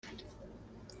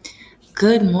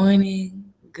Good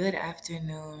morning, good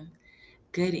afternoon,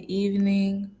 good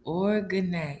evening, or good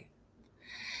night.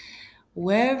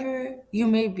 Wherever you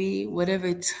may be,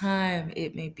 whatever time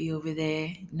it may be over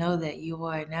there, know that you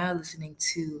are now listening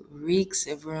to Reeks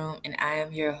of Room, and I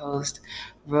am your host,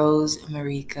 Rose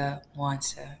Marika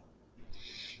Mwansa.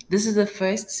 This is the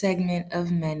first segment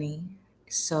of many,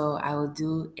 so I will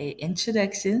do a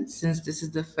introduction since this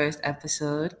is the first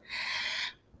episode.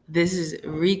 This is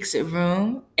Reek's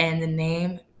Room, and the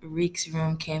name Reek's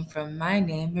Room came from my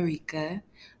name, Marika,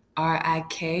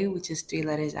 RIK, which is three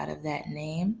letters out of that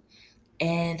name,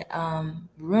 and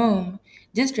room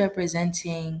just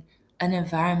representing an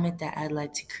environment that I'd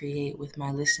like to create with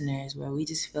my listeners where we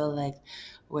just feel like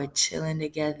we're chilling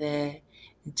together,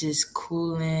 just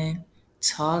cooling,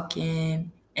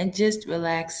 talking, and just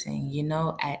relaxing,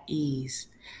 at ease.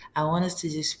 I want us to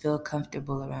just feel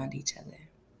comfortable around each other.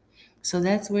 So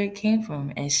that's where it came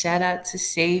from. And shout out to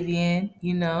Savian,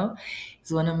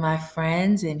 he's one of my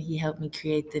friends and he helped me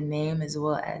create the name as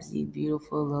well as the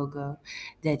beautiful logo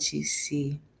that you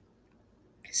see.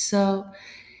 So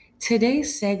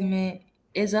today's segment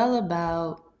is all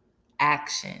about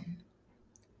action.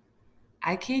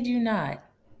 I kid you not,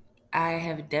 I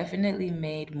have definitely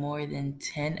made more than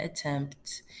 10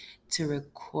 attempts to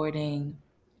recording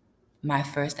my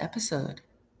first episode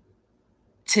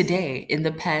today in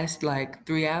the past like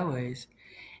 3 hours.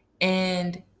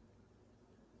 And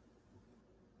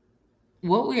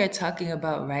what we are talking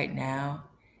about right now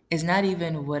is not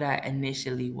even what I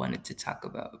initially wanted to talk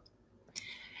about.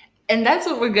 And that's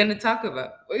what we're going to talk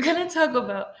about. We're going to talk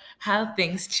about how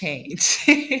things change,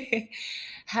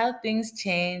 how things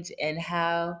change, and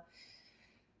how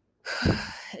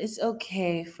it's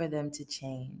okay for them to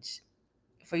change,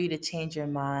 for you to change your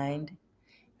mind,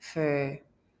 for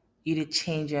you to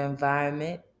change your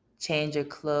environment, change your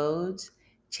clothes,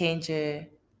 change your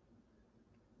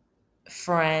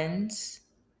friends.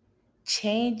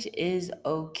 Change is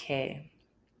okay.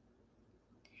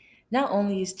 Not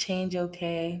only is change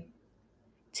okay,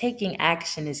 taking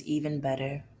action is even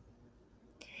better.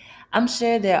 I'm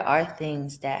sure there are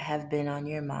things that have been on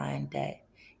your mind that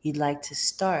you'd like to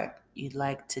start, you'd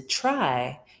like to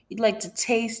try, you'd like to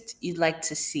taste, you'd like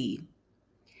to see.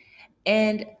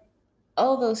 And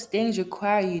all those things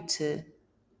require you to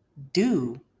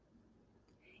do.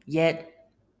 Yet,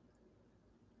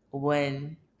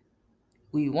 when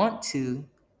we want to,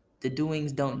 the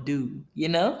doings don't do, we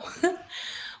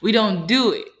don't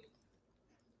do it.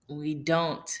 We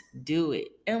don't do it.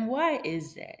 And why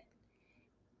is that?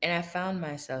 And I found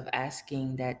myself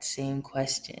asking that same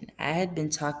question. I had been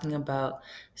talking about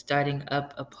starting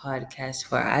up a podcast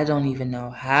for I don't even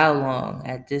know how long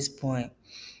at this point,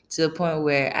 to the point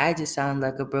where I just sound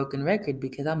like a broken record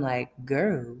because I'm like,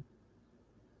 girl,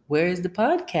 where is the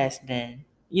podcast then?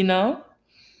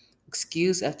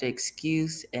 Excuse after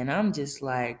excuse. And I'm just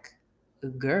like,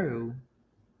 girl,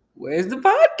 where's the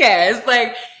podcast?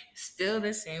 Like, still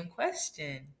the same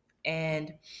question.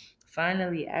 And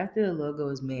finally, after the logo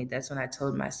was made, that's when I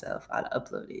told myself I'd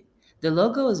upload it. The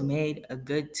logo was made a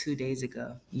good 2 days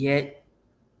ago, yet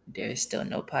there is still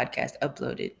no podcast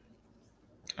uploaded.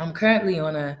 I'm currently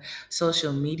on a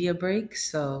social media break,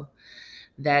 so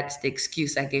that's the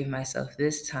excuse I gave myself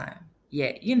this time.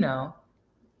 Yet,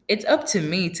 it's up to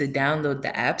me to download the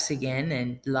apps again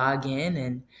and log in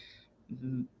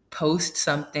and post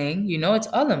something. It's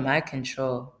all in my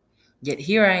control. Yet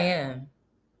here I am,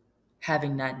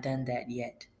 having not done that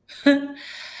yet.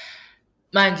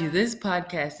 Mind you, this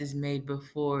podcast is made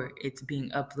before it's being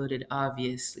uploaded,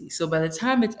 obviously. So by the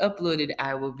time it's uploaded,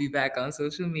 I will be back on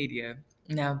social media.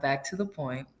 Now, back to the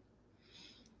point.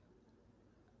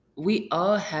 We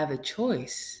all have a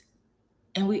choice,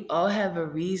 and we all have a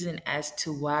reason as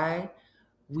to why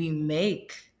we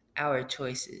make our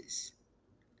choices.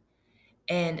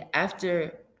 And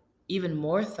after even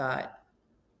more thought,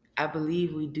 I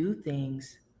believe we do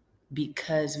things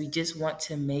because we just want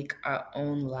to make our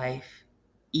own life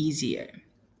easier.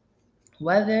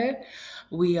 Whether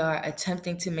we are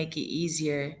attempting to make it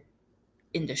easier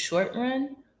in the short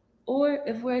run or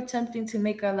if we're attempting to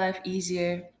make our life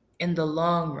easier in the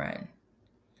long run,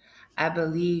 I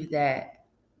believe that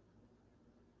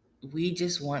we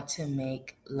just want to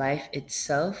make life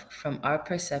itself, from our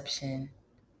perception,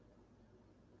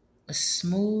 a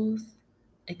smooth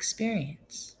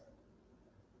experience.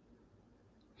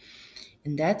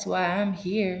 And that's why I'm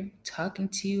here talking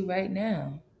to you right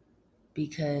now,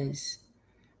 because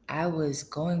I was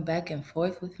going back and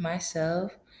forth with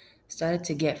myself, started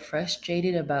to get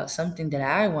frustrated about something that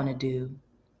I want to do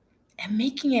and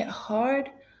making it hard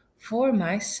for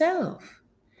myself.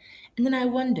 And then I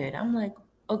wondered, I'm like,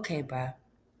 okay, bruh,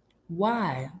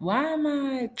 Why? Why am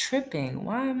I tripping?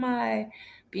 Why am I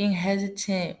being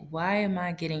hesitant? Why am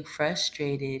I getting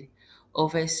frustrated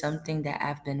over something that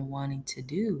I've been wanting to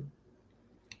do?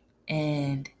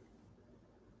 And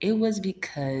it was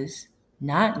because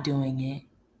not doing it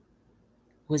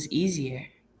was easier.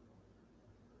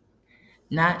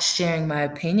 Not sharing my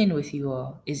opinion with you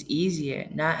all is easier.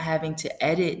 Not having to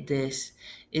edit this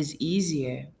is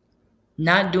easier.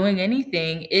 Not doing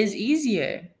anything is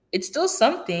easier. It's still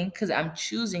something because I'm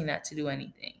choosing not to do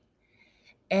anything.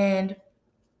 And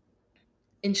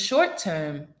in short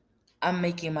term, I'm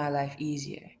making my life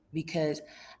easier because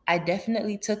I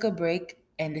definitely took a break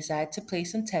and decided to play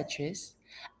some Tetris.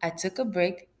 I took a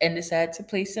break and decided to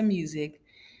play some music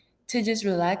to just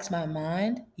relax my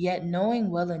mind, yet knowing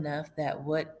well enough that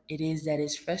what it is that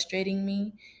is frustrating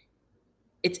me,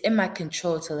 it's in my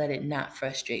control to let it not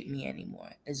frustrate me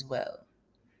anymore as well.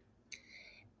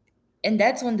 And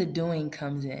that's when the doing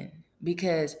comes in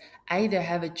because I either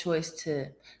have a choice to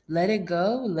let it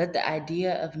go, let the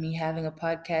idea of me having a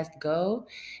podcast go,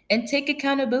 and take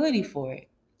accountability for it.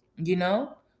 You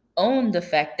know, own the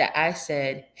fact that I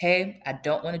said, hey, I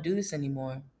don't want to do this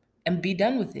anymore, and be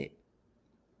done with it.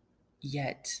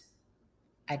 Yet,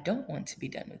 I don't want to be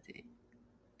done with it.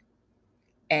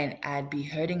 And I'd be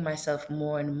hurting myself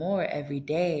more and more every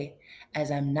day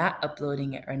as I'm not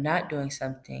uploading it or not doing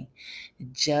something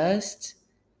just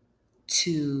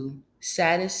to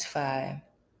satisfy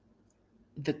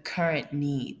the current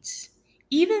needs,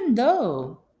 even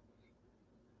though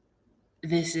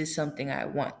this is something I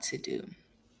want to do.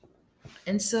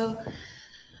 And so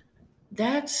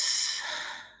that's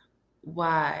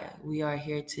why we are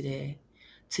here today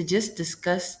to just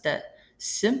discuss the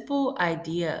simple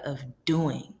idea of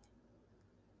doing.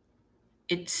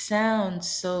 It sounds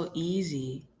so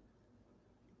easy,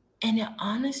 and it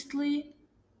honestly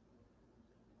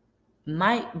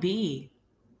might be.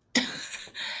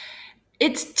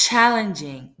 It's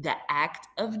challenging, the act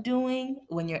of doing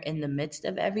when you're in the midst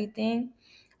of everything.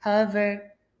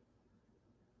 However,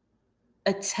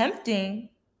 attempting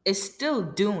is still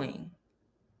doing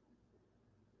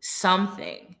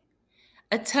something.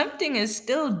 Attempting is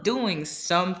still doing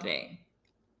something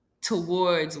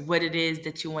towards what it is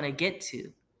that you want to get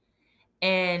to.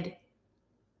 And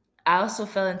I also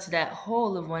fell into that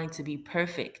hole of wanting to be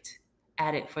perfect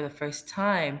at it for the first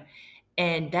time.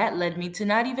 And that led me to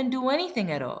not even do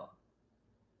anything at all.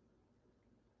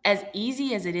 As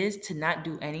easy as it is to not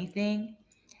do anything,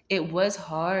 it was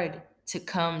hard to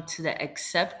come to the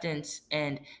acceptance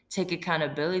and take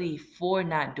accountability for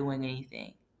not doing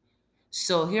anything.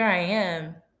 So here I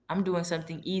am, I'm doing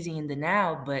something easy in the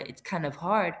now, but it's kind of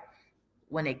hard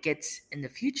when it gets in the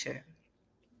future.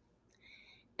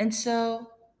 And so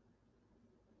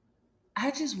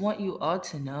I just want you all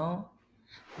to know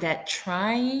that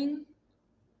trying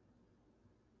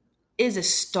is a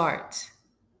start.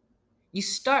 You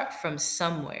start from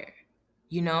somewhere,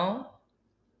 you know?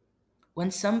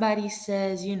 When somebody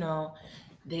says,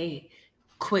 they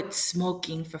quit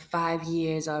smoking for 5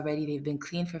 years already, they've been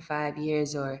clean for 5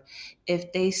 years, or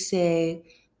if they say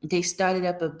they started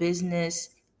up a business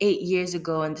 8 years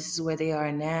ago and this is where they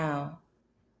are now,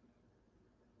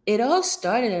 it all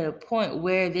started at a point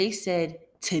where they said,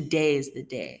 today is the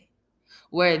day,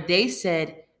 where they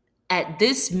said, at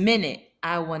this minute,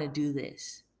 I want to do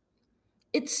this.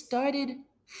 It started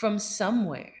from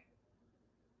somewhere.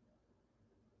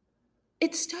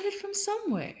 It started from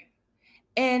somewhere.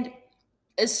 And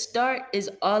a start is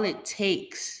all it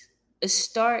takes. A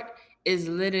start is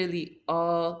literally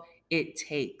all it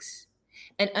takes.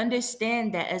 And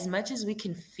understand that as much as we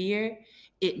can fear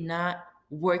it not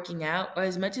working out, or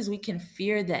as much as we can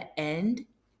fear the end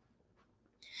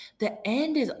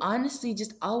is honestly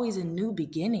just always a new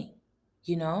beginning,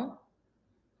 you know?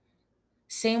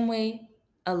 Same way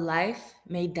a life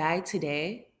may die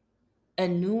today, a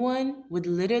new one would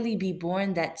literally be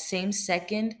born that same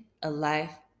second a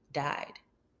life died.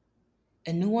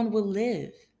 A new one will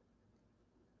live,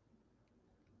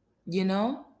 you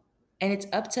know? And it's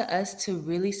up to us to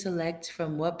really select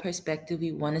from what perspective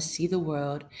we want to see the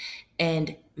world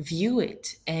and view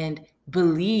it and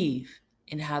believe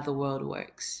in how the world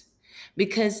works.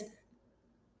 Because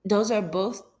those are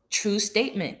both true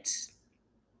statements.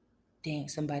 Dang,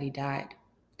 somebody died.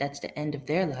 That's the end of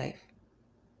their life.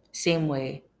 Same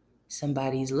way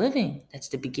somebody's living. That's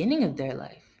the beginning of their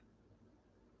life.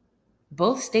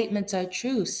 Both statements are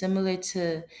true, similar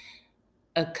to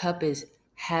a cup is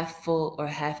half full or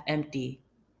half empty.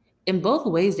 In both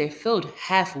ways, they're filled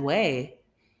halfway.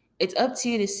 It's up to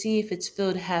you to see if it's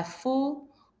filled half full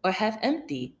or half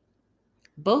empty.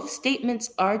 Both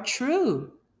statements are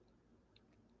true.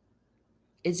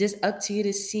 It's just up to you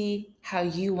to see how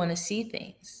you want to see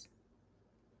things.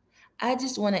 I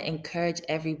just want to encourage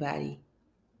everybody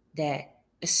that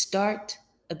a start,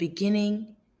 a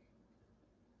beginning,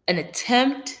 an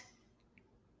attempt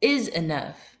is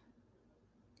enough.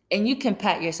 And you can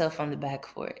pat yourself on the back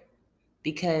for it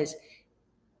because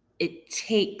it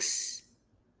takes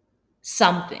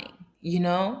something, you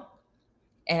know?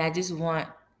 And I just want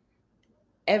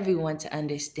everyone to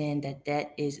understand that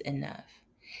that is enough.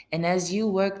 And as you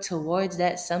work towards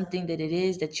that something that it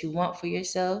is that you want for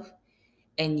yourself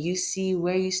and you see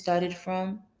where you started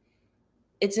from,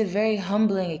 it's a very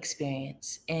humbling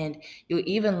experience. And you'll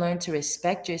even learn to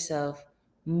respect yourself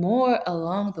more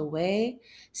along the way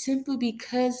simply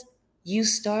because you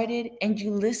started and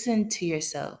you listened to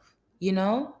yourself, you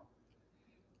know?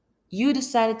 You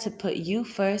decided to put you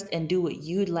first and do what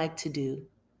you'd like to do.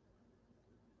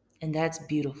 And that's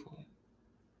beautiful.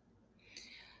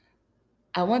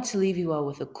 I want to leave you all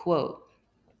with a quote.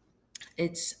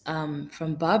 It's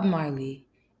from Bob Marley,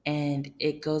 and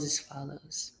it goes as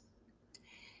follows: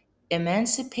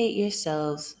 Emancipate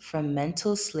yourselves from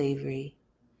mental slavery.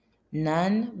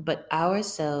 None but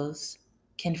ourselves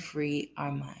can free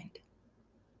our mind.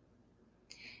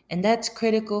 And that's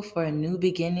critical for a new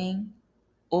beginning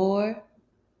or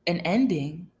an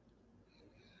ending,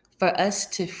 for us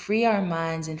to free our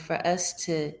minds and for us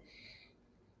to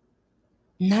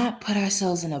not put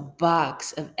ourselves in a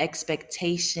box of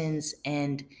expectations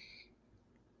and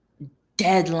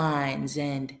deadlines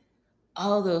and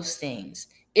all those things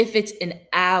if it's in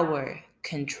our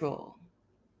control.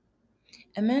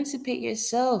 Emancipate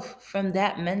yourself from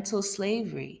that mental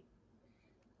slavery.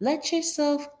 Let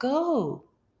yourself go.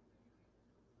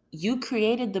 You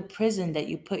created the prison that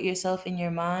you put yourself in your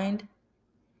mind,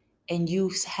 and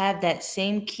you have that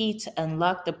same key to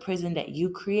unlock the prison that you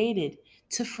created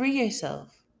to free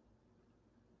yourself.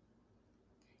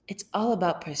 It's all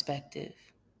about perspective.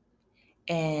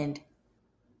 And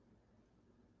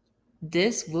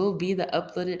this will be the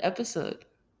uploaded episode.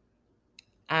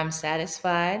 I'm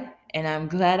satisfied and I'm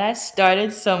glad I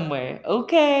started somewhere.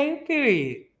 Okay,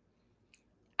 period.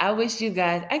 I wish you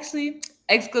guys, actually,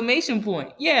 exclamation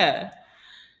point. Yeah.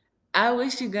 I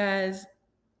wish you guys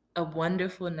a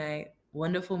wonderful night,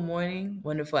 wonderful morning,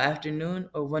 wonderful afternoon,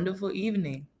 or wonderful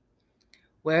evening.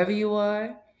 Wherever you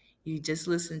are, you just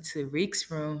listen to Reek's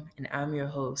Room, and I'm your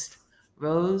host,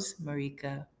 Rose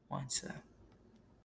Marika Mwansa.